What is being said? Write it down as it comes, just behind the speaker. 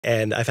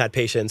And I've had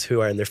patients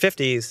who are in their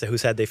 50s who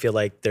said they feel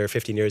like they're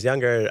 15 years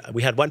younger.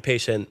 We had one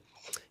patient,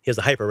 he was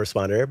a hyper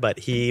responder, but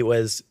he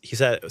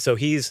said, so I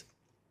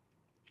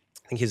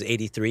think he's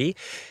 83,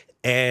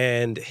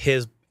 and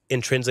his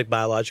intrinsic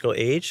biological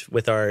age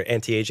with our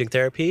anti-aging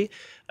therapy,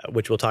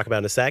 which we'll talk about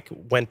in a sec,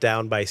 went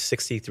down by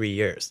 63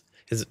 years,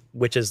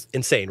 which is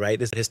insane, right?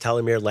 His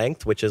telomere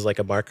length, which is like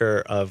a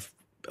marker of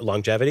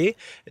longevity,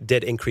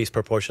 did increase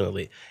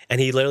proportionally.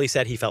 And he literally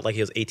said he felt like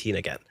he was 18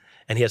 again.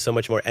 And he has so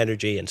much more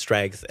energy and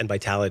strength and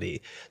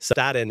vitality. So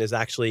statin has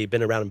actually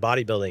been around in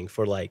bodybuilding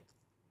for like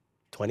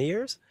 20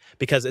 years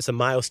because it's a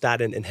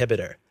myostatin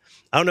inhibitor.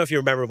 I don't know if you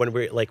remember when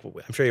we like,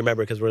 I'm sure you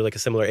remember because we're like a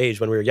similar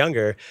age. When we were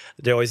younger,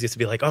 there always used to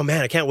be like, oh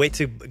man, I can't wait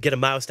to get a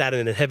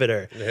myostatin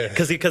inhibitor.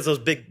 Because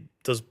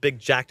those big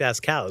jacked ass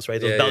cows, right?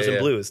 Those Belgian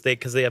blues,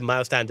 because they have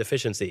myostatin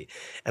deficiency.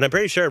 And I'm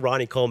pretty sure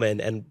Ronnie Coleman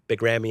and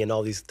Big Ramy and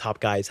all these top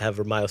guys have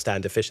a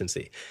myostatin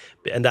deficiency.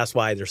 And that's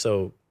why they're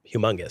so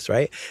humongous,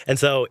 right? And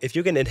so if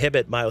you can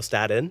inhibit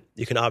myostatin,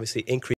 you can obviously increase